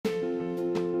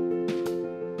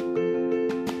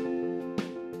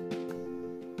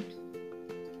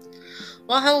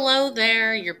Well, hello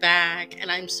there. You're back,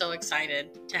 and I'm so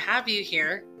excited to have you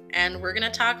here. And we're going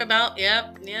to talk about,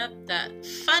 that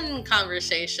fun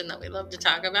conversation that we love to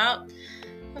talk about.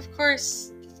 Of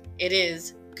course, it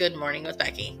is Good Morning with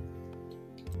Becky.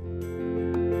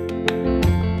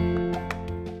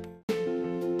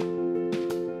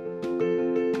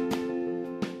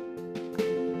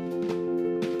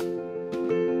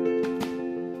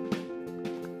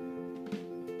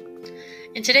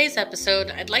 In today's episode,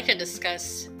 I'd like to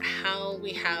discuss how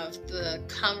we have the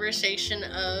conversation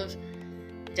of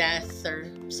death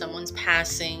or someone's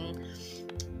passing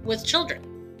with children.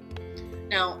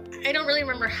 Now, I don't really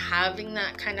remember having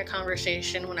that kind of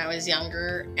conversation when I was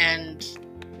younger, and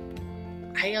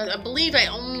I believe I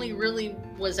only really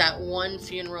was at one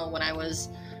funeral when I was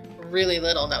really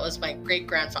little. That was my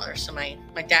great-grandfather, so my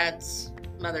dad's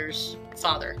mother's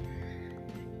father.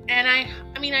 And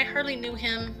I hardly knew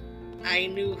him. I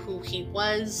knew who he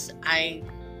was.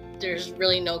 There's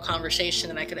really no conversation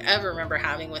that I could ever remember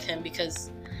having with him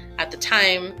because at the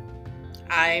time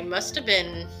I must have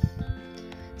been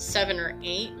 7 or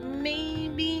 8,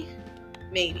 maybe.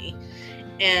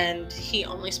 And he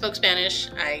only spoke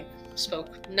Spanish. I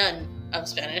spoke none of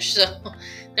Spanish, so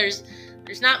there's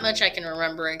not much I can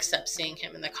remember except seeing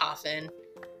him in the coffin,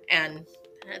 and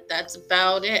that's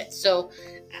about it. So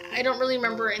I don't really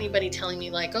remember anybody telling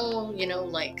me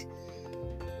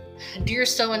dear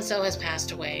so-and-so has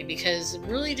passed away, because it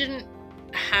really didn't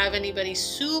have anybody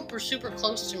super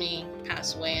close to me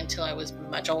pass away until I was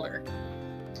much older.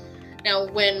 Now,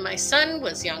 when my son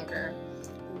was younger,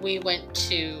 we went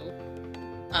to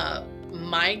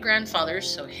my grandfather's,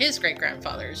 so his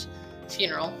great-grandfather's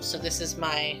funeral. So this is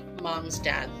my mom's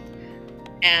dad.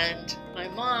 And my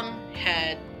mom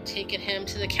had taken him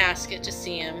to the casket to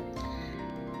see him.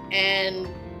 And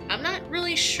I'm not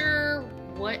really sure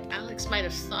what Alex might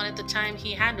have thought at the time.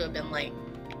 He had to have been like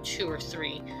 2 or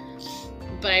 3.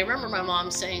 But I remember my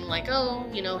mom saying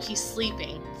he's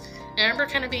sleeping. And I remember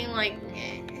kind of being like,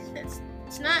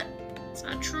 it's not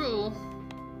true.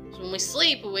 When we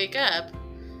sleep, we wake up.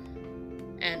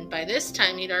 And by this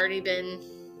time, he'd already been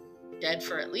dead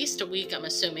for at least a week, I'm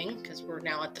assuming, because we're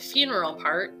now at the funeral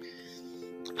part.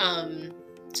 So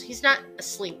he's not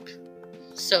asleep.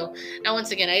 So now,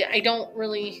 once again,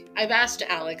 I've asked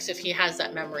Alex if he has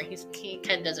that memory. He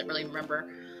kind of doesn't really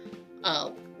remember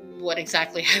what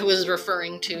exactly I was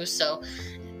referring to. So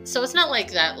it's not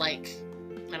like that. Like,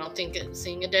 I don't think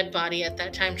seeing a dead body at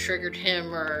that time triggered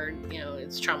him, or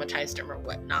it's traumatized him or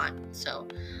whatnot. So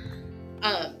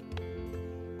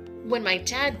when my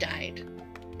dad died,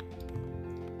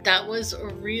 that was a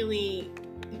really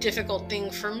difficult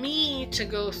thing for me to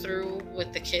go through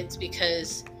with the kids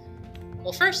because,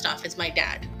 well, first off, it's my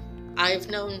dad. I've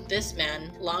known this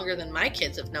man longer than my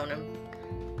kids have known him.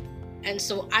 And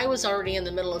so I was already in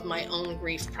the middle of my own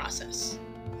grief process.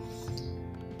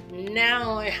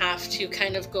 Now I have to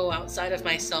kind of go outside of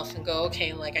myself and go,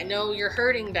 okay, I know you're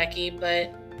hurting, Becky,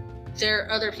 but there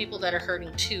are other people that are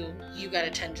hurting too. You got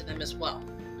to tend to them as well.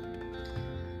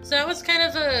 So that was kind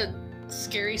of a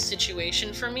scary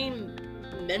situation for me,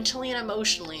 mentally and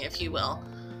emotionally, if you will.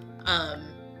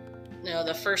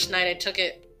 The first night I took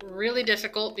it really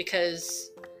difficult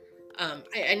because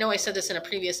I know I said this in a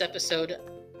previous episode.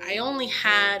 I only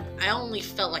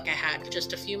felt like I had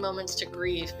just a few moments to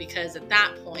grieve, because at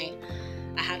that point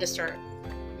I had to start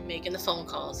making the phone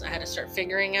calls. I had to start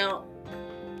figuring out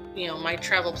my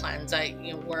travel plans.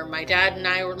 Where my dad and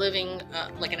I were living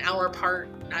an hour apart.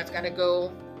 I've got to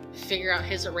go figure out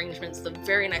his arrangements the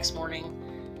very next morning,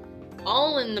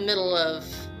 all in the middle of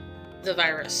the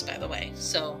virus, by the way.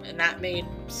 And that made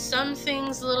some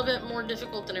things a little bit more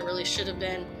difficult than it really should have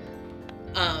been.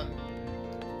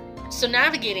 So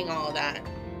navigating all of that,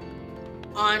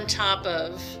 on top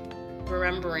of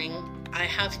remembering I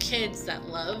have kids that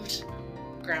loved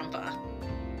Grandpa,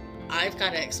 I've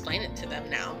got to explain it to them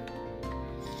now.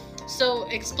 So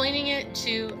explaining it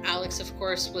to Alex, of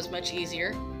course, was much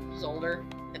easier. He was older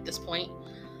at this point.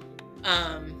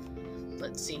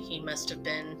 Let's see, he must have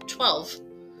been 12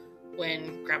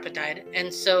 when Grandpa died.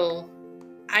 And so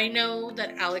I know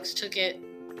that Alex took it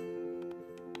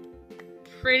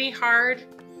pretty hard,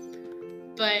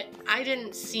 but I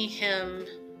didn't see him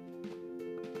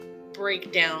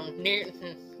break down.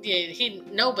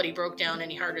 Nobody broke down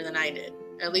any harder than I did,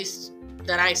 at least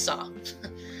that I saw.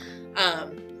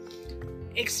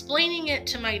 Explaining it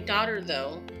to my daughter,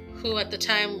 though, who at the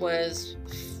time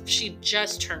she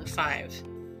just turned 5.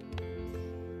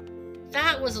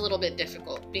 That was a little bit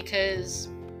difficult because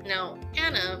now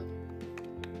Anna,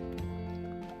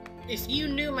 if you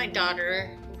knew my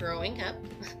daughter growing up,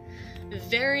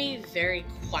 very, very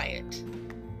quiet.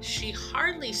 she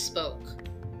hardly spoke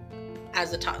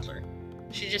as a toddler.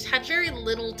 She just had very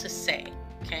little to say,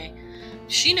 okay?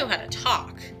 She knew how to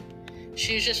talk.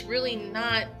 She was just really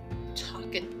not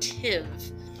talkative.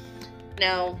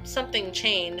 Now, something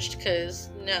changed because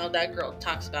now that girl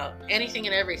talks about anything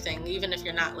and everything, even if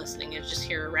you're not listening, you just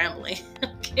hear her rambling,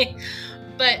 okay?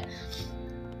 But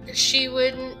she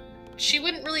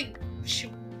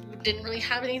didn't really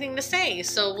have anything to say.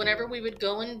 So whenever we would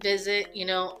go and visit,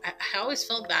 I always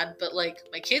felt bad, but like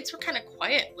my kids were kind of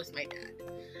quiet with my dad.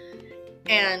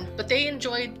 But they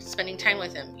enjoyed spending time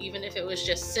with him, even if it was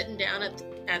just sitting down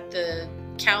at the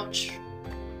couch,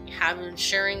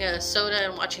 sharing a soda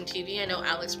and watching TV. I know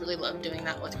Alex really loved doing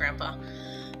that with Grandpa.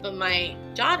 But my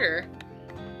daughter,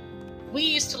 we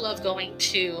used to love going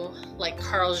to like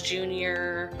Carl's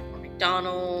Jr. or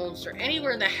McDonald's or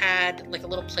anywhere that had like a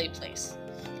little play place.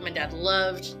 My dad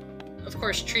loved, of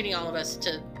course, treating all of us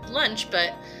to lunch,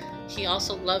 but he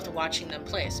also loved watching them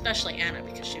play, especially Anna,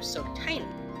 because she was so tiny.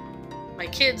 My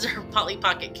kids are Polly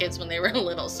Pocket kids when they were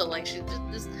little, so like she's just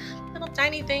this little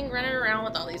tiny thing running around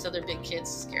with all these other big kids,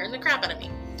 scaring the crap out of me.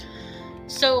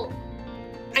 So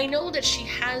I know that she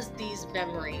has these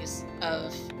memories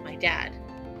of my dad,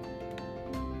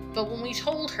 but when we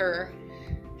told her,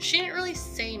 she didn't really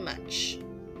say much.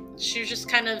 She was just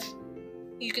kind of,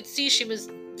 you could see she was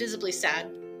visibly sad.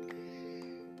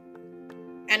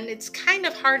 And it's kind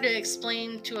of hard to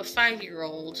explain to a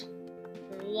 5-year-old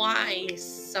why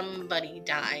somebody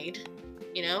died,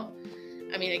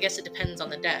 I mean, I guess it depends on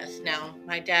the death. Now,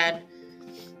 my dad,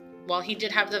 while he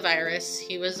did have the virus,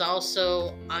 he was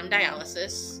also on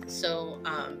dialysis. So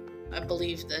I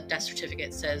believe the death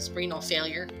certificate says renal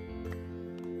failure.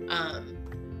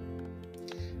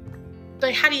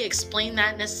 But how do you explain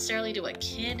that necessarily to a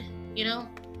kid,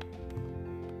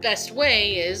 Best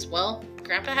way is, well,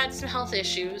 Grandpa had some health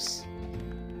issues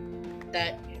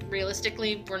that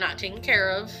realistically were not taken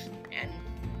care of,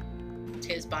 and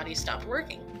his body stopped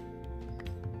working,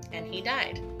 and he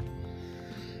died.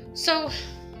 So,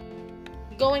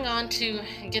 going on to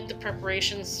get the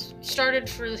preparations started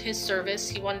for his service,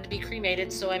 he wanted to be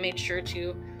cremated, so I made sure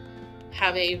to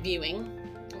have a viewing.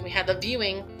 And we had the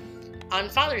viewing on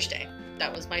Father's Day.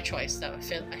 That was my choice.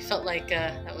 I felt like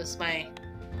that was my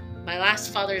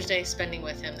last Father's Day spending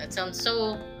with him. That sounds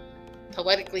so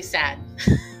poetically sad,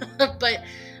 but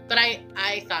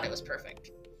I thought it was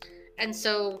perfect. And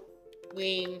so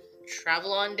we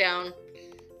travel on down an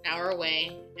hour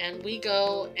away, and we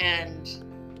go, and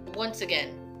once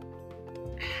again,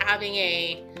 having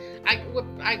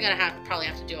probably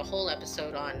have to do a whole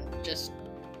episode on just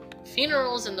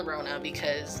funerals in the Rona,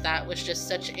 because that was just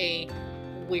such a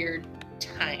weird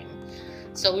time.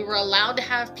 So we were allowed to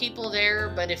have people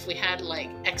there, but if we had like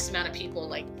X amount of people,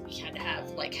 like we had to have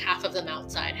like half of them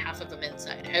outside, half of them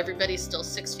inside. Everybody's still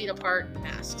 6 feet apart,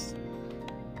 masks.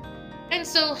 And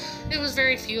so it was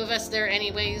very few of us there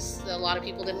anyways. A lot of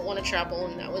people didn't want to travel,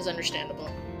 and that was understandable.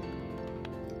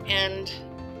 And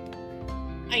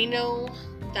I know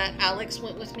that Alex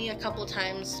went with me a couple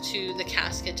times to the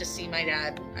casket to see my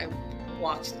dad. I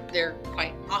walked there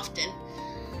quite often.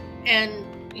 And,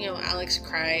 Alex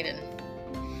cried, and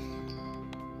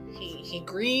he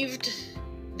grieved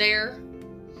there.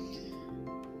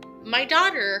 My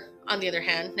daughter, on the other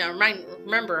hand, now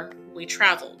remember, we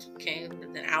traveled, okay,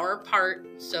 an hour apart,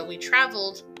 so we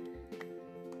traveled,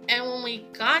 and when we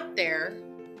got there,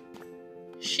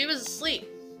 she was asleep.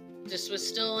 Just was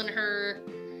still in her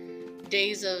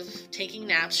days of taking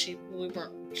naps. She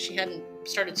hadn't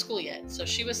started school yet, so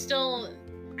she was still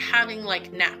having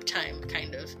like nap time,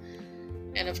 kind of.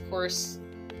 And of course,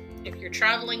 if you're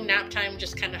traveling, nap time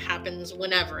just kind of happens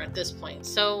whenever at this point.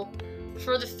 So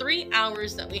for the 3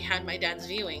 hours that we had my dad's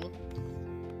viewing,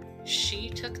 she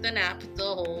took the nap the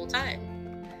whole time.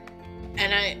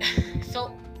 And I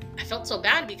felt so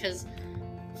bad, because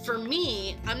for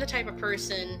me, I'm the type of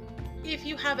person, if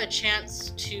you have a chance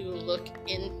to look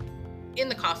in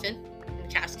the coffin, in the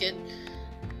casket,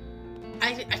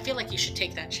 I feel like you should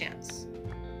take that chance,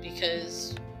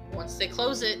 because once they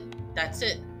close it, that's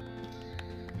it.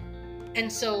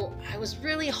 And so I was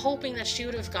really hoping that she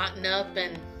would have gotten up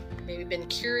and maybe been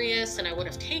curious, and I would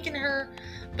have taken her.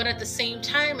 But at the same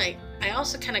time, I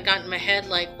also kind of got in my head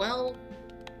like, well,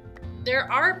 there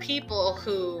are people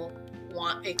who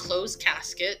want a closed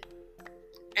casket,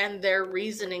 and their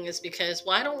reasoning is because,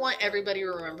 well, I don't want everybody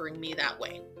remembering me that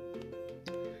way.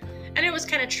 And it was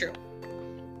kind of true.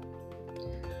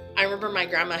 I remember my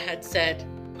grandma had said,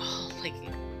 oh, like,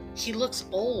 he looks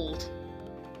old.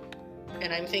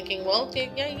 And I'm thinking, well,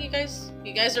 yeah, you guys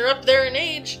are up there in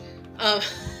age.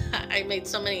 I made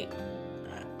so many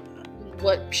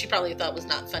what she probably thought was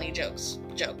not funny jokes.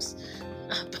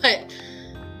 But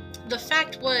the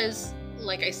fact was,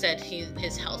 like I said,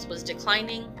 his health was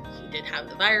declining. He did have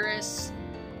the virus.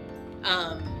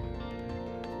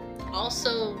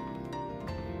 Also,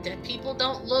 dead people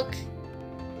don't look,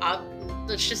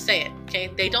 let's just say it, okay?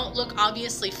 They don't look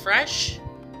obviously fresh.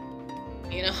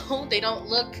 They don't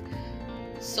look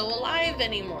so alive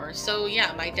anymore. So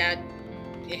yeah, my dad,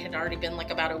 it had already been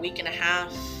like about a week and a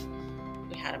half.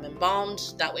 We had him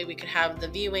embalmed. That way we could have the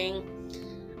viewing.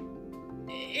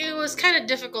 It was kind of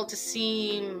difficult to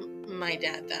see my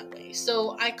dad that way.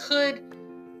 So I could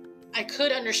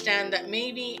understand that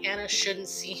maybe Anna shouldn't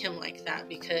see him like that,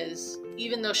 because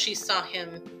even though she saw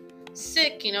him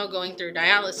sick, going through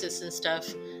dialysis and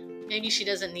stuff, maybe she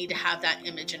doesn't need to have that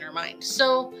image in her mind.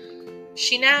 So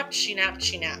she napped.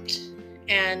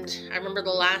 And I remember the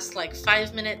last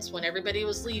 5 minutes when everybody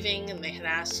was leaving and they had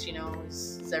asked,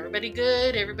 is everybody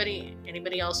good?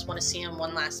 Anybody else want to see him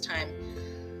one last time?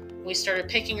 We started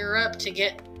picking her up to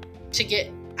get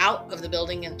out of the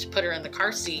building and to put her in the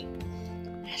car seat.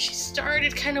 And she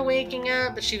started kind of waking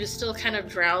up, but she was still kind of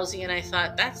drowsy. And I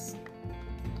thought,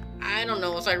 I don't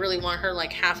know if I really want her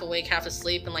half awake, half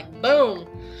asleep, and boom,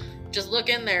 just look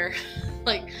in there.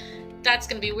 That's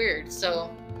going to be weird. So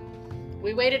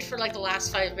we waited for the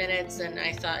last 5 minutes, and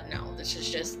I thought, no, it's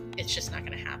just not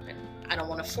going to happen. I don't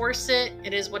want to force it.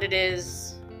 It is what it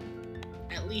is.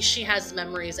 At least she has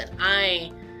memories, and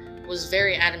I was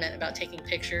very adamant about taking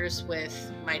pictures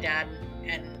with my dad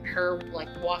and her,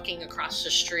 walking across the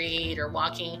street or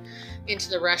walking into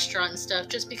the restaurant and stuff,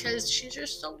 just because she's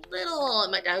just so little.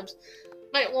 And my dad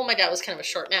was kind of a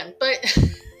short man, but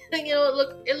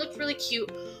it looked really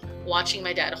cute watching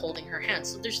my dad holding her hand.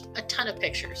 So there's a ton of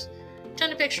pictures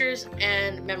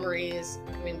and memories.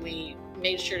 I mean, we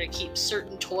made sure to keep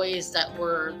certain toys that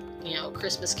were,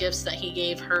 Christmas gifts that he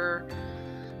gave her.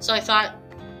 So I thought,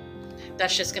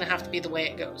 that's just going to have to be the way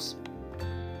it goes.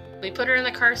 We put her in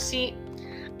the car seat.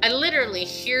 I literally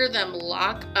hear them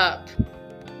lock up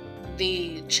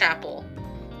the chapel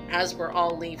as we're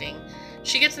all leaving.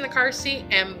 She gets in the car seat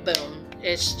and boom,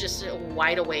 it's just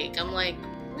wide awake. I'm like,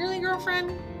 really,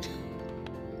 girlfriend?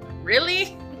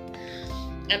 Really?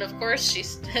 And of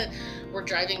course, we're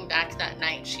driving back that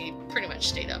night. She pretty much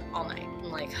stayed up all night.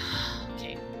 I'm like,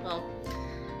 okay, well,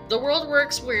 the world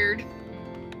works weird.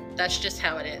 That's just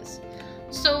how it is.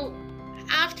 So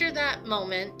after that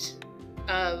moment,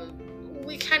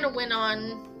 we kind of went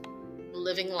on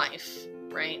living life,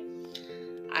 right?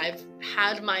 I've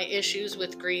had my issues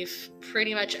with grief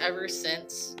pretty much ever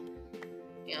since,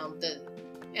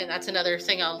 and that's another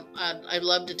thing I'd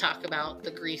love to talk about,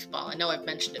 the grief ball. I know I've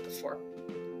mentioned it before,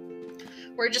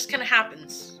 where it just kind of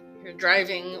happens. You're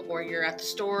driving or you're at the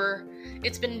store,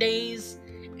 it's been days,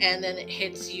 and then it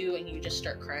hits you and you just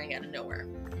start crying out of nowhere.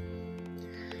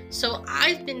 So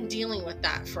I've been dealing with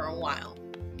that for a while,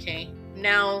 okay?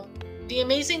 Now, the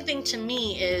amazing thing to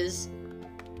me is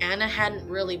Anna hadn't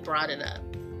really brought it up.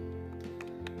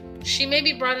 She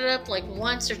maybe brought it up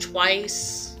once or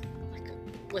twice,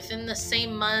 within the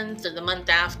same month or the month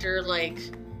after,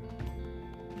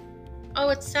 oh,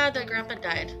 it's sad that Grandpa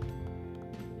died.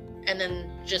 And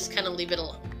then just kind of leave it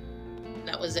alone.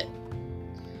 That was it.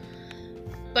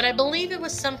 But I believe it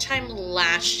was sometime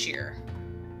last year,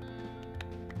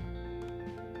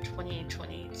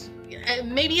 2020,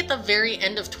 maybe at the very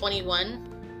end of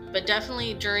 21, but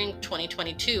definitely during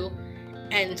 2022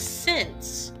 and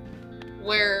since,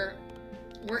 where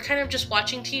we're kind of just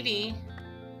watching TV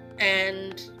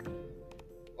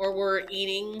or we're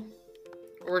eating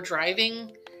or we're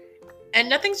driving and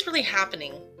nothing's really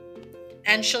happening,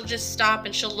 and she'll just stop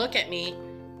and she'll look at me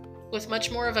with much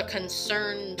more of a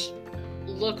concerned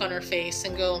look on her face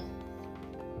and go,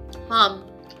 Mom,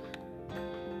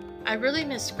 I really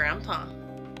miss Grandpa.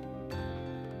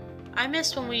 I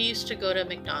miss when we used to go to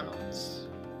McDonald's.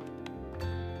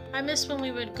 I miss when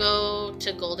we would go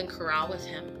to Golden Corral with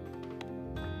him.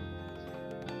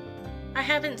 I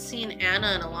haven't seen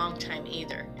Anna in a long time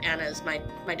either. Anna is my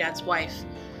dad's wife.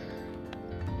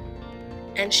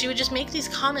 And she would just make these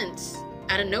comments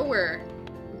out of nowhere,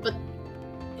 but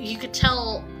you could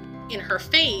tell in her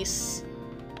face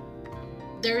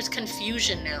there's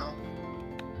confusion now.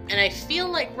 And I feel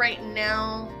like right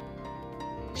now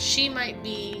she might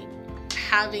be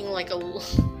having a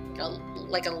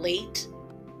late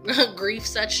grief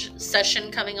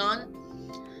session coming on.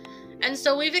 And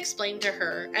so we've explained to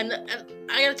her, and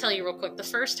I gotta tell you real quick, the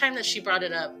first time that she brought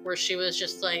it up, where she was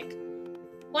just like,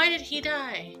 why did he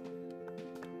die?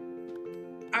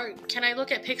 Can I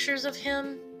look at pictures of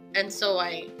him? And so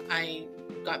I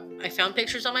found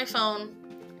pictures on my phone,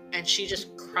 and she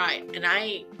just cried. And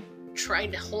I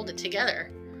tried to hold it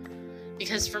together.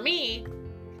 Because for me,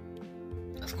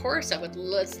 of course, I would,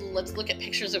 let's look at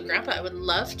pictures of Grandpa. I would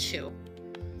love to.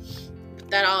 But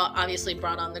that obviously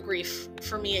brought on the grief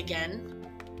for me again.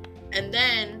 And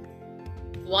then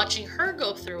watching her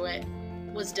go through it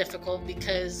was difficult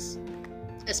because,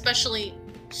 especially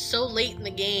so late in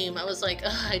the game, I was like,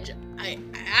 I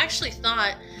actually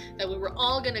thought that we were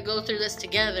all going to go through this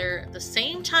together at the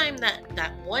same time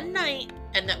that one night,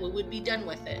 and that we would be done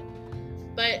with it.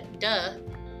 But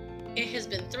it has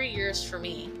been 3 years for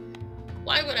me.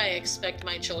 Why would I expect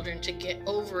my children to get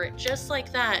over it just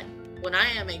like that when I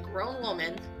am a grown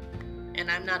woman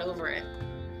and I'm not over it?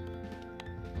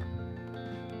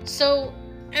 So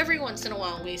every once in a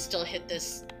while we still hit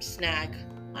this snag.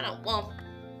 I don't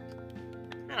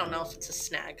know if it's a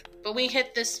snag, but we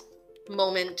hit this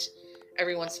moment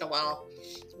every once in a while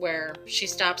where she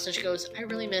stops and she goes, I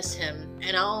really miss him.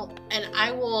 And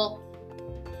I will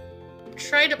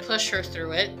try to push her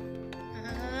through it.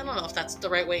 I don't know if that's the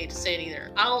right way to say it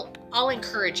either. I'll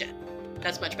encourage it.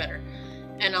 That's much better.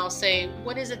 And I'll say,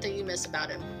 what is it that you miss about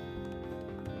him?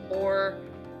 Or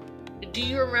do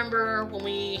you remember when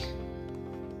we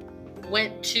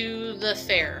went to the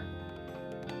fair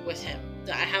with him?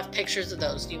 I have pictures of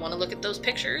those. Do you want to look at those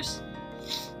pictures?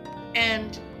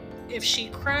 And if she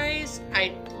cries,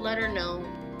 I let her know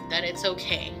that it's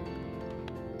okay.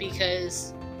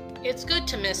 Because it's good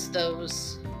to miss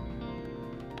those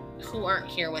who aren't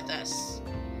here with us.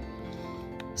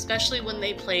 Especially when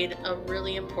they played a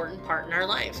really important part in our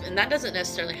life. And that doesn't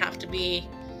necessarily have to be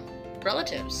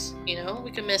relatives.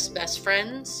 We can miss best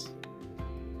friends.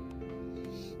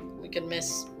 We can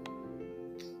miss,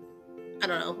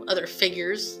 other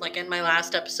figures. Like in my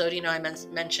last episode, I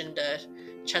mentioned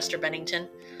Chester Bennington.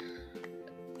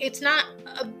 It's not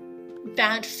a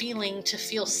bad feeling to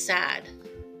feel sad.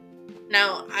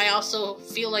 Now, I also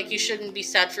feel like you shouldn't be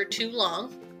sad for too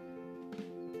long.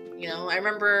 I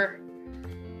remember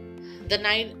the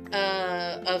night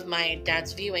of my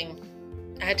dad's viewing,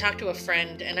 I had talked to a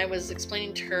friend and I was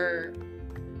explaining to her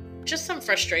just some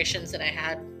frustrations that I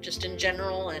had just in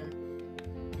general, and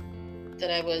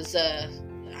that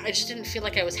I just didn't feel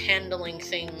like I was handling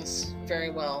things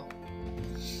very well.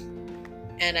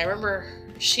 And I remember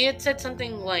she had said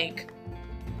something like,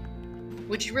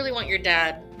 would you really want your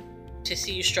dad to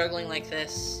see you struggling like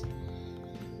this?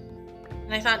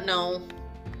 And I thought, no,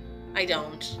 I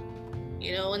don't.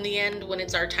 In the end, when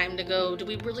it's our time to go, do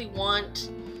we really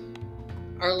want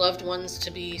our loved ones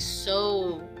to be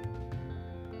so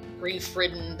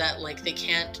grief-ridden that they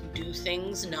can't do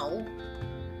things? No.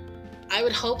 I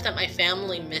would hope that my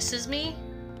family misses me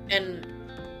and,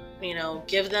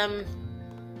 give them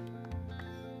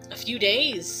a few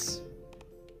days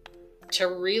to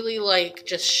really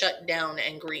just shut down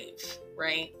and grieve,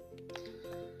 right?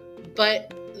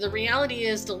 But the reality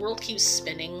is the world keeps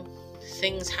spinning.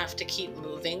 Things have to keep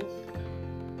moving.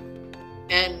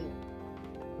 And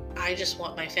I just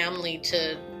want my family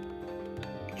to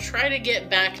try to get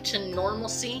back to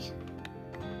normalcy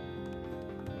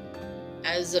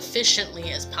as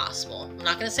efficiently as possible. I'm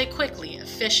not going to say quickly,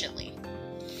 efficiently.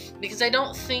 Because I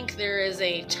don't think there is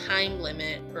a time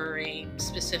limit or a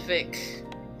specific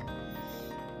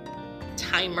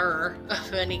timer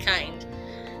of any kind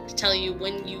to tell you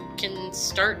when you can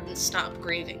start and stop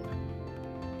grieving.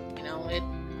 It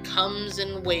comes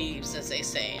in waves, as they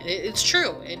say. It's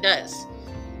true, it does.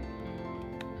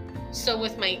 So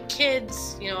with my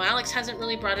kids, Alex hasn't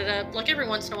really brought it up. Every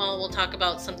once in a while we'll talk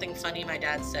about something funny my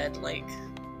dad said.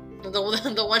 The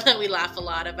one that we laugh a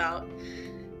lot about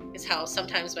is how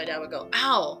sometimes my dad would go,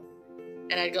 ow.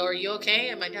 And I'd go, are you okay?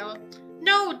 And my dad would,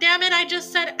 no, damn it, I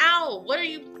just said ow. What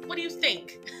do you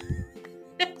think?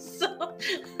 So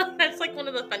that's one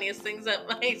of the funniest things that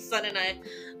my son and I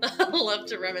love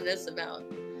to reminisce about.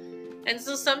 And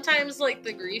so sometimes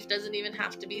the grief doesn't even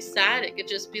have to be sad. It could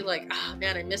just be oh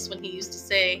man, I miss when he used to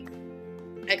say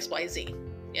XYZ,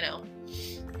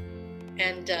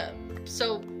 And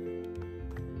so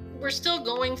we're still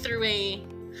going through a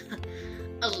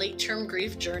late-term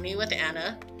grief journey with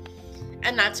Anna,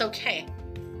 and that's okay.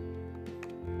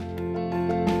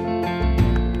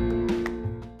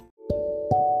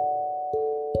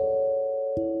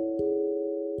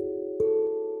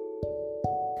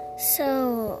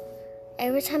 So,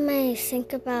 every time I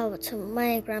think about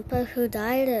my grandpa who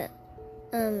died,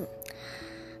 I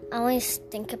always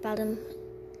think about him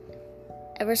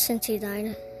ever since he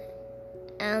died.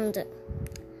 And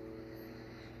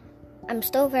I'm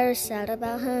still very sad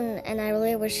about him, and I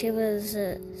really wish he was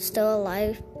still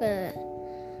alive, but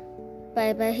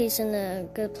I bet he's in a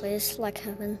good place like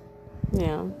heaven.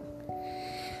 Yeah.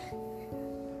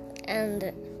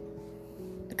 And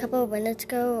couple of minutes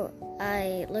ago,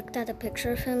 I looked at a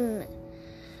picture of him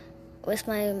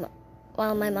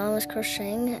while my mom was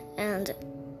crocheting, and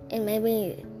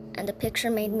the picture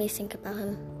made me think about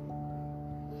him.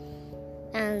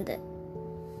 And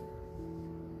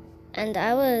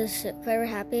I was very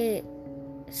happy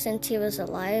since he was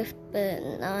alive, but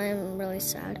now I'm really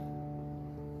sad.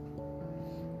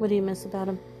 What do you miss about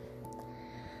him?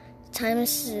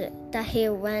 Times that he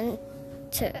went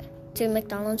to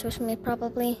McDonald's with me,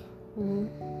 probably.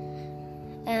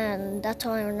 Mm-hmm. And that's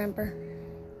all I remember.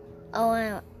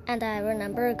 And I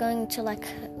remember going to like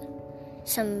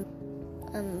some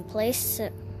place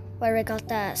where we got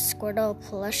that Squirtle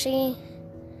plushie.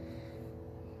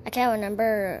 I can't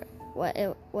remember what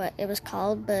it was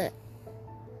called, but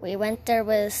we went there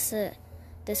with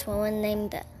this woman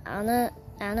named Anna,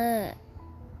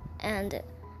 and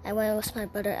I went with my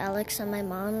brother Alex and my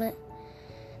mom,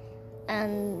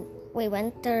 and we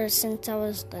went there since I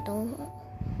was little,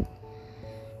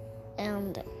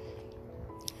 and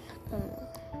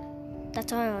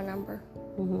that's all I remember.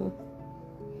 Mm-hmm.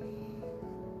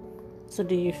 So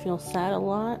do you feel sad a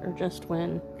lot, or just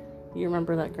when you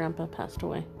remember that Grandpa passed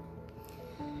away?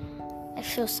 I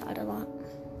feel sad a lot.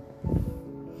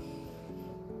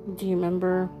 Do you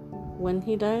remember when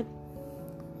he died?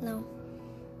 No.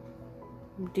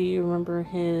 Do you remember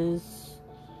his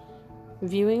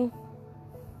viewing?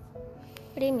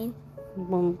 What do you mean?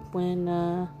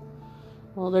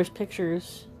 Well, there's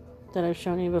pictures that I've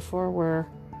shown you before where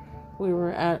we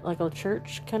were at like a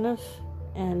church kind of,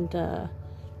 and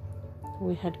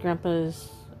we had Grandpa's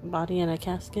body in a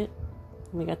casket.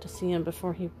 We got to see him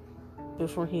before he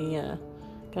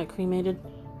got cremated.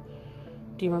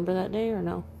 Do you remember that day or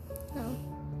no? No.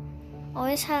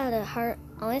 Always have hard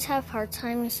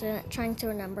times trying to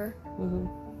remember. Mm-hmm.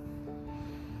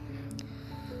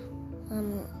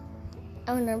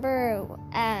 I remember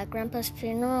at Grandpa's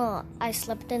funeral, I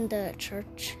slept in the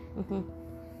church. Mm-hmm.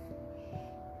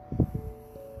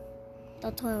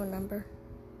 That's what I remember.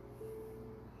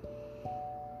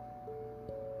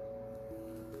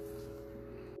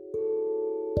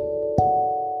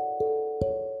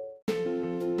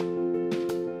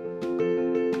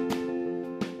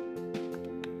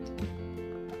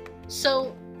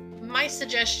 So, my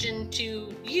suggestion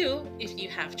to you, if you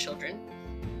have children,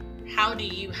 how do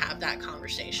you have that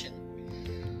conversation?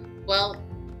 Well,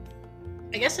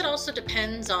 I guess it also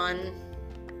depends on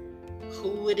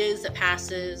who it is that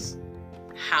passes,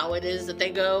 how it is that they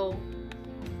go.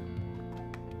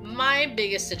 My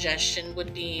biggest suggestion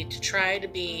would be to try to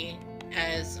be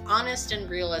as honest and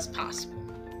real as possible.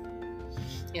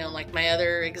 You know, like my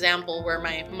other example where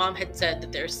my mom had said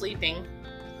that they're sleeping.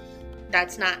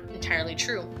 That's not entirely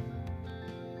true.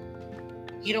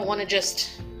 You don't want to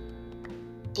just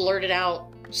blurt it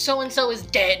out, so-and-so is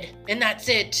dead, and that's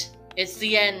it. It's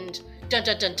the end. Dun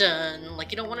dun dun dun. Like,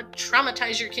 you don't want to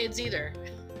traumatize your kids either.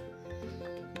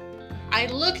 I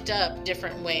looked up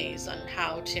different ways on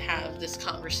how to have this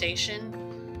conversation,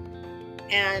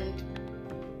 and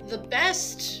the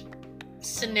best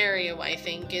scenario, I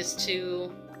think, is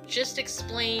to just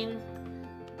explain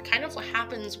kind of what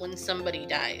happens when somebody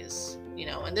dies, you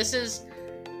know, and this is,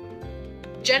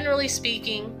 generally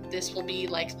speaking, this will be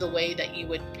like the way that you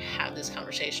would have this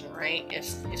conversation, right? If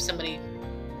somebody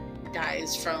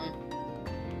dies from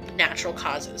natural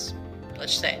causes,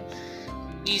 let's say.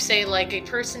 You say like a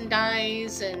person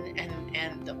dies and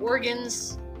the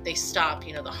organs, they stop,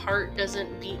 you know, the heart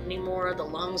doesn't beat anymore, the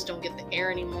lungs don't get the air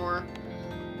anymore,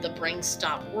 the brain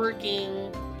stopped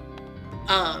working,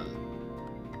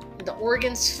 the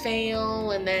organs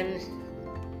fail, and then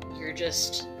you're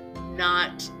just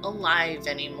not alive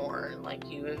anymore. Like,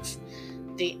 you have,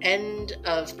 the end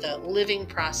of the living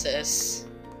process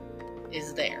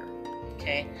is there.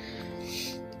 Okay.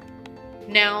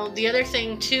 Now, the other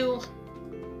thing too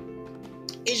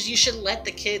is you should let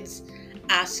the kids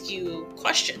ask you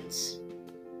questions.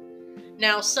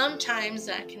 Now, sometimes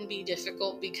that can be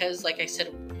difficult because, like I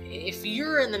said, if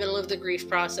you're in the middle of the grief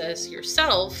process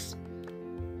yourself,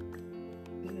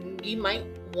 you might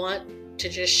want to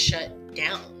just shut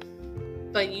down.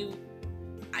 But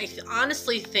I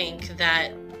honestly think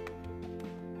that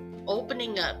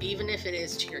opening up, even if it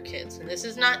is to your kids, and this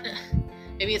is not,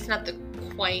 maybe it's not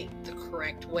quite the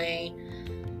correct way,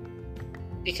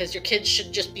 because your kids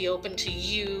should just be open to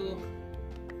you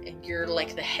and you're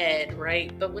like the head,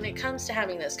 right? But when it comes to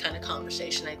having this kind of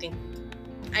conversation,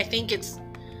 I think it's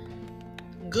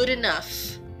good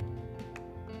enough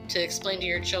to explain to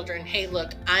your children, hey,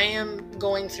 look, I am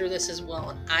going through this as well,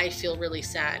 and I feel really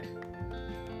sad.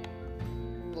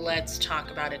 Let's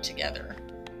talk about it together.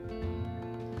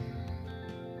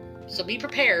 So be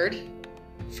prepared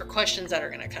for questions that are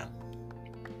going to come.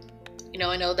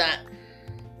 I know that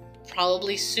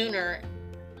probably sooner,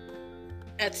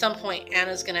 at some point,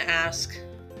 Anna's going to ask,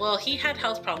 well, he had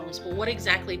health problems, but what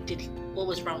exactly what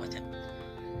was wrong with him?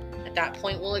 At that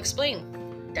point, we'll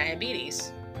explain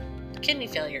diabetes, kidney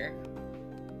failure.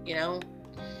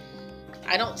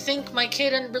 I don't think my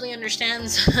kid really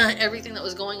understands everything that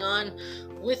was going on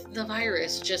with the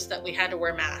virus, just that we had to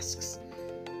wear masks.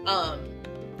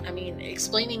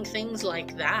 Explaining things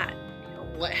like that,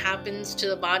 what happens to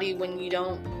the body when you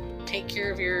don't take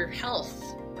care of your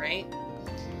health, right?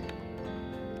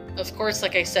 Of course,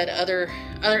 like I said, other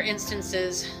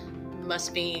instances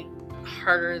must be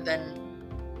harder than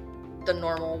the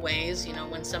normal ways.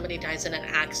 When somebody dies in an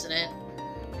accident,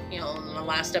 in the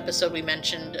last episode we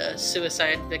mentioned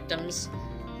suicide victims.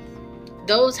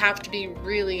 Those have to be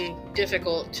really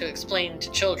difficult to explain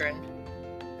to children.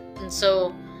 And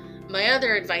so my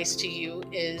other advice to you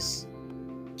is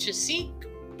to seek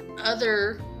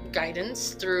other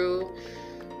guidance through,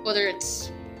 whether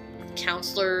it's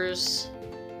counselors,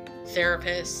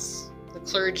 therapists, the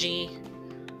clergy.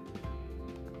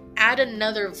 Add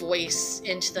another voice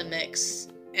into the mix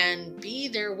and be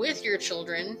there with your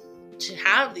children to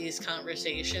have these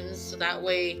conversations, so that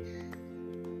way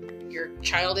your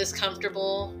child is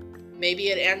comfortable. Maybe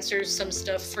it answers some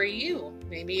stuff for you.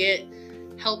 Maybe it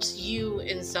helps you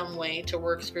in some way to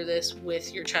work through this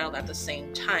with your child at the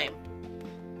same time.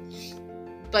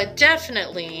 But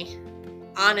definitely,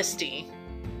 honesty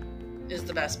is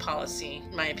the best policy,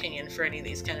 in my opinion, for any of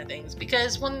these kind of things.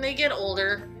 Because when they get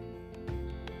older,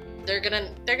 they're gonna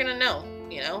know,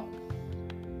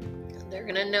 They're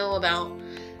gonna know about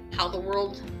how the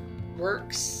world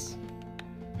works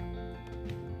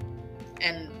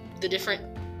and the different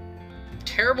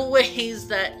terrible ways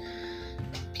that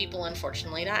people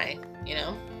unfortunately die,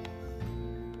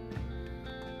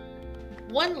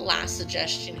 One last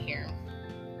suggestion here,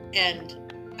 and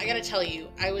I gotta tell you,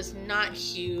 I was not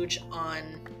huge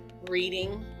on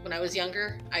reading when I was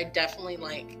younger. I definitely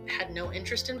had no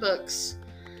interest in books.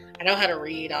 I know how to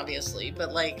read, obviously, but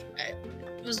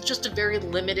it was just a very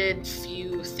limited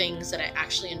few things that I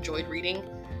actually enjoyed reading.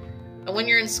 And when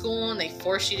you're in school and they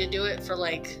force you to do it for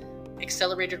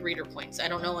accelerated reader points, I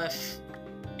don't know if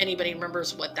anybody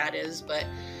remembers what that is, but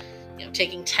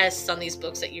taking tests on these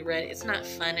books that you read, it's not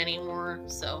fun anymore.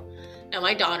 So now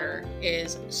my daughter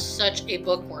is such a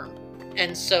bookworm,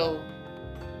 and so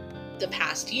the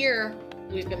past year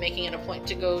we've been making it a point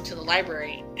to go to the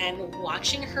library, and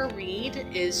watching her read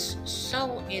is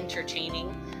so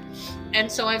entertaining. And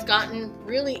so I've gotten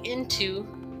really into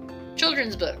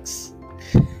children's books.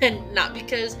 And not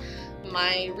because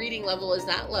my reading level is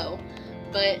that low,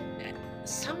 but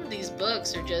some of these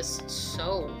books are just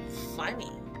so funny.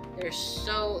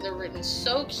 They're written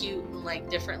so cute and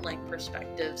different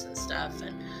perspectives and stuff.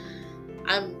 And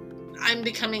I'm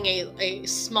becoming a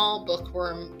small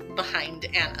bookworm behind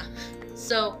Anna.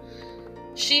 So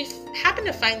she happened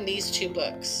to find these two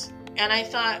books, and I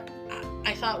thought,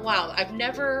 wow, I've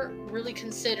never really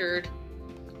considered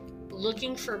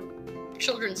looking for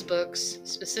children's books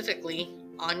specifically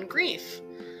on grief.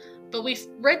 But we've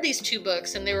read these two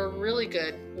books and they were really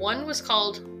good. One was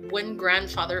called When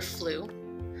Grandfather Flew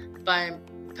by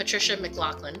Patricia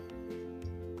McLaughlin.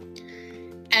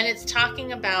 And it's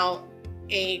talking about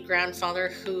a grandfather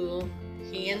who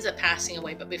he ends up passing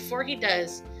away. But before he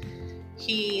does,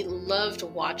 he loved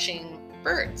watching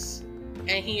birds.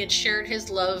 And he had shared his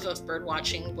love of bird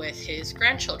watching with his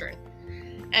grandchildren.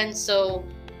 And so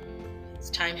his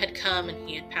time had come and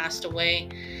he had passed away.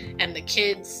 And the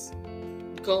kids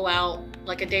go out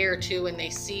a day or two and they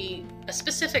see a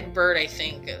specific bird, I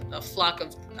think, a flock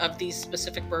of these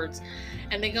specific birds.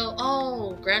 And they go,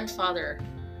 oh, grandfather,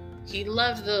 he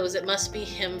loved those. It must be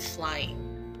him flying.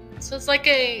 So it's like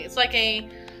a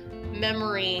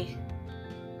memory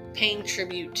paying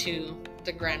tribute to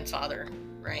the grandfather,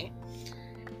 right?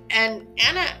 And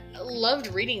Anna loved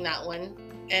reading that one,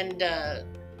 and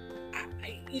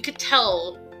you could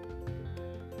tell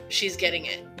she's getting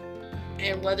it.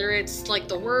 And whether it's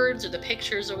the words or the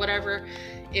pictures or whatever,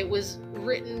 it was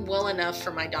written well enough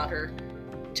for my daughter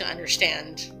to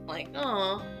understand,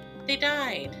 oh, they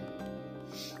died.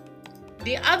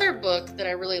 The other book that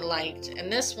I really liked,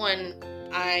 and this one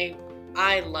I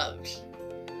loved.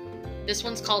 This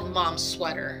one's called Mom's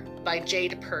Sweater by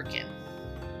Jade Perkin.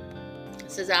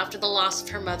 It says, after the loss of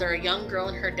her mother, a young girl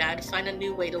and her dad find a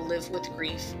new way to live with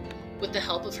grief with the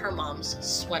help of her mom's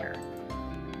sweater.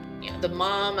 The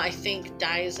mom, I think,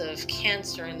 dies of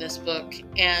cancer in this book,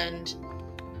 and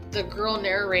the girl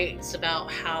narrates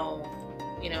about how,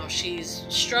 she's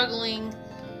struggling.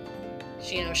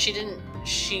 She didn't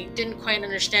she didn't quite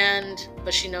understand,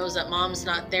 but she knows that mom's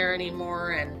not there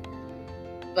anymore.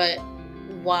 But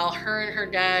while her and her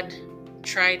dad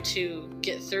try to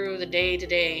get through the day to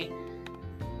day,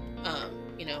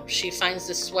 she finds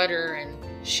this sweater,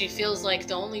 and she feels like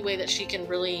the only way that she can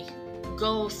really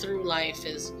go through life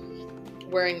is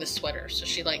wearing the sweater. So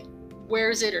she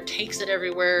wears it or takes it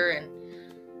everywhere, and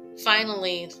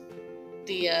finally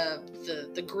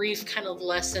the grief kind of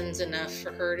lessens enough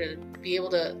for her to be able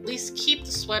to at least keep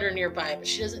the sweater nearby, but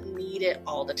she doesn't need it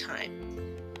all the time.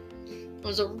 It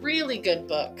was a really good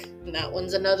book, and that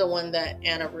one's another one that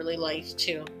Anna really liked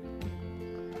too.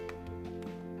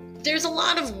 There's a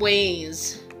lot of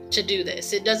ways to do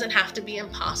this. It doesn't have to be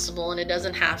impossible, and it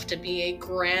doesn't have to be a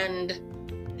grand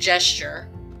gesture,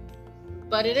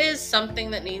 but it is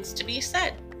something that needs to be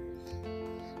said.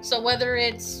 So whether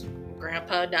it's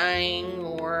grandpa dying,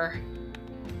 or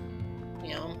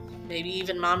maybe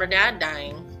even mom or dad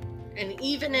dying, and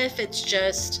even if it's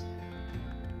just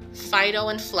Fido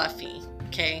and Fluffy,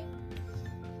 okay,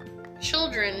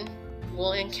 children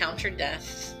will encounter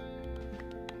death,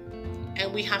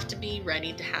 and we have to be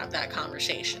ready to have that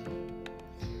conversation.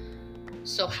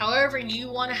 So however you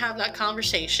want to have that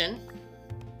conversation,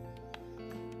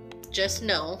 just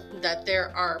know that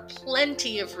there are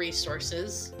plenty of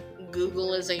resources.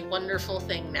 Google is a wonderful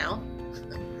thing now.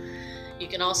 You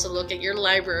can also look at your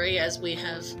library, as we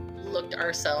have looked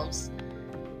ourselves.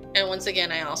 And once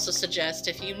again, I also suggest,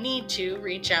 if you need to,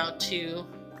 reach out to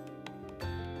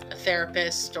a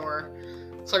therapist or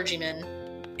clergyman,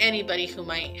 anybody who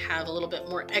might have a little bit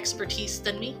more expertise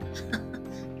than me.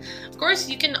 Of course,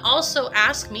 you can also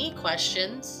ask me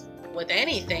questions with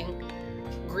anything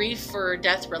grief or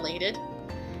death related.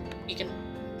 You can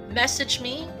message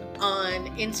me on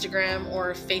Instagram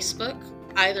or Facebook,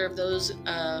 either of those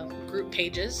group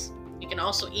pages. You can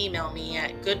also email me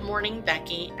at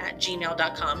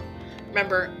goodmorningbecky@gmail.com.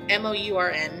 Remember,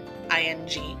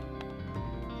 MOURNING.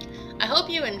 I hope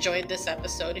you enjoyed this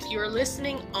episode. If you are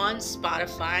listening on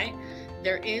Spotify,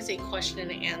 there is a question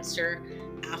and answer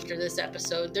after this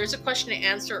episode. There's a question and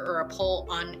answer or a poll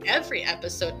on every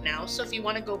episode now. So if you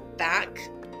want to go back,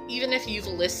 even if you've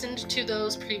listened to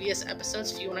those previous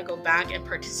episodes, if you want to go back and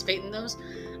participate in those,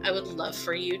 I would love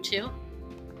for you to.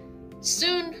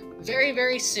 Soon, very,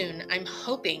 very soon, I'm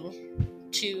hoping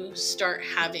to start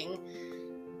having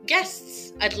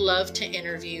guests. I'd love to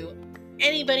interview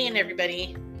anybody and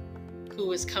everybody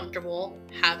who is comfortable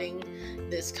having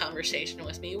this conversation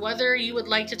with me. Whether you would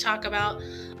like to talk about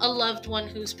a loved one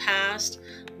who's passed,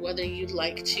 whether you'd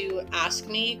like to ask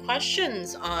me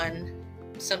questions on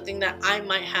something that I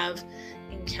might have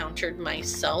encountered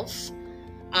myself.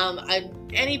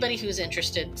 Anybody who's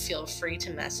interested, feel free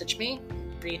to message me,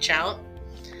 reach out.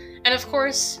 And of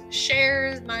course,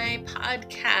 share my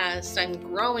podcast. I'm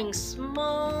growing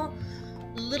small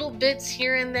little bits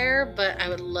here and there, but I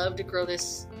would love to grow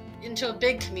this into a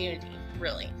big community,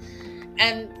 really.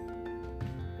 And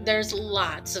there's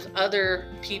lots of other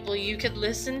people you could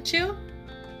listen to,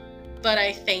 but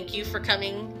I thank you for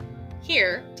coming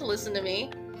here to listen to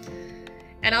me.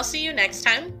 And I'll see you next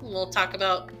time. We'll talk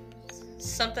about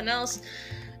something else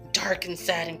dark and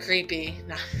sad and creepy.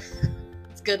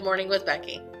 It's Good Morning with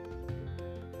Becky.